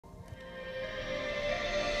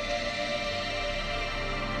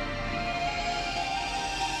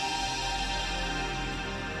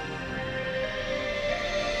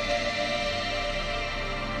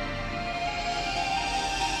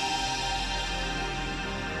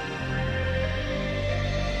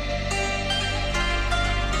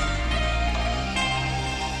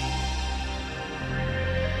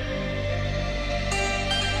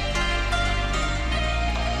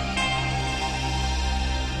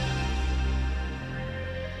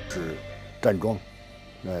是站桩，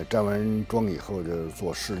站完桩以后就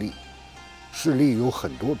做视力，视力有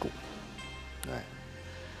很多种，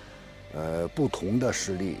不同的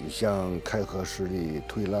视力，你像开合视力、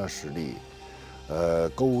推拉视力，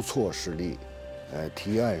勾错视力，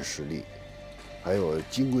提按视力，还有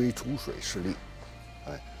金龟出水视力，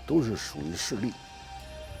都是属于视力。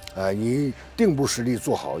你定步视力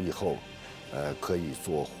做好以后，可以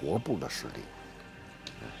做活步的视力。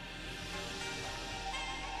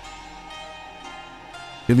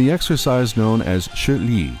In the exercise known as shi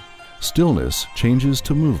li, stillness changes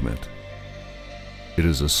to movement. It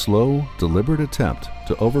is a slow, deliberate attempt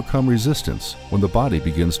to overcome resistance when the body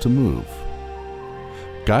begins to move.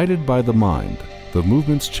 Guided by the mind, the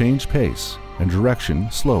movements change pace and direction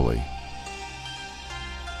slowly.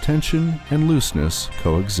 Tension and looseness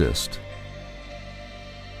coexist.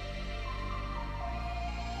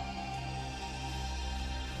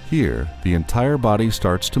 Here, the entire body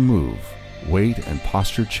starts to move. Weight and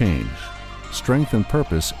posture change. Strength and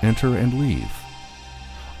purpose enter and leave.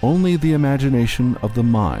 Only the imagination of the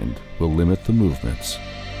mind will limit the movements.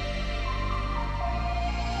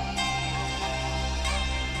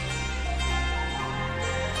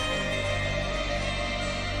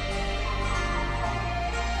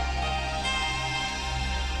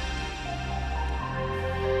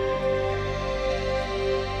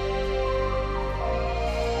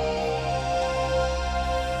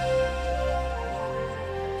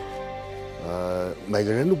 每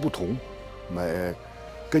个人都不同，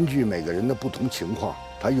根据每个人的不同情况，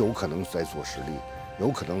他有可能在做实力，有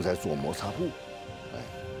可能在做摩擦步，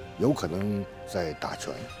有可能在打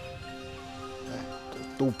拳，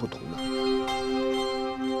都不同的。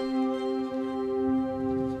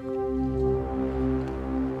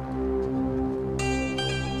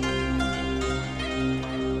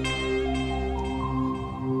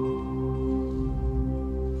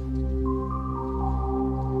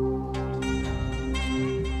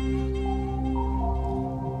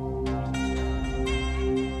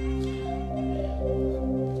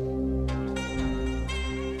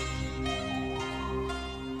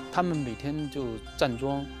他们每天就站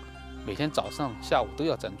桩，每天早上、下午都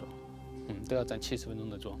要站桩，都要站70分钟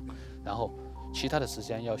的桩，然后其他的时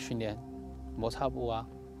间要训练摩擦步啊、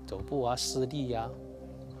走步啊、施力呀、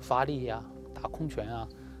发力呀、打空拳啊，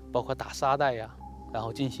包括打沙袋呀，然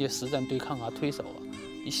后进行一些实战对抗啊、推手啊，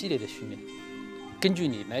一系列的训练。根据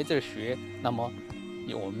你来这儿学，那么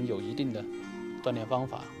我们有一定的锻炼方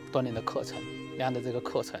法、锻炼的课程，那样的这个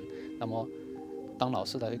课程，那么 当老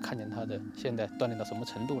师的会看见他的现在锻炼到什么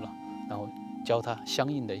程度了，然后教他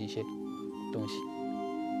相应的一些东西。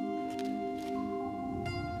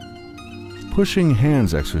 Pushing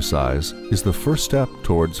hands exercise is the first step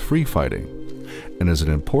towards free fighting and is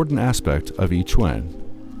an important aspect of Yiquan.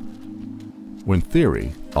 When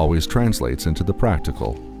theory always translates into the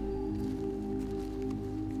practical.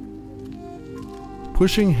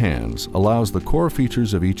 Pushing hands allows the core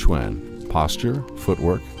features of Yiquan, posture,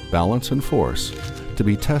 footwork, balance and force, to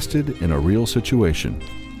be tested in a real situation.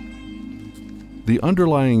 The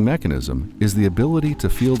underlying mechanism is the ability to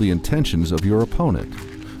feel the intentions of your opponent,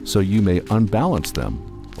 so you may unbalance them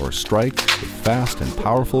or strike with fast and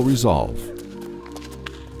powerful resolve.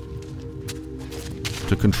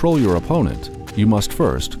 To control your opponent, you must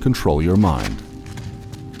first control your mind.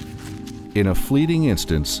 In a fleeting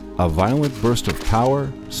instance, a violent burst of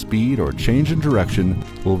power, speed, or change in direction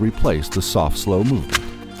will replace the soft, slow movement.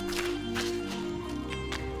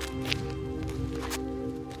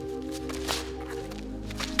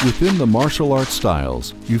 Within the martial arts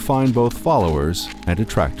styles, you find both followers and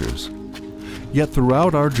detractors. Yet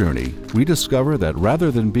throughout our journey, we discover that rather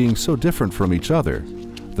than being so different from each other,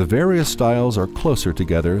 the various styles are closer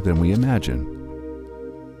together than we imagine.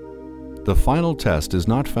 The final test is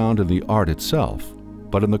not found in the art itself,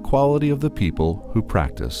 but in the quality of the people who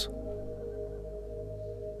practice.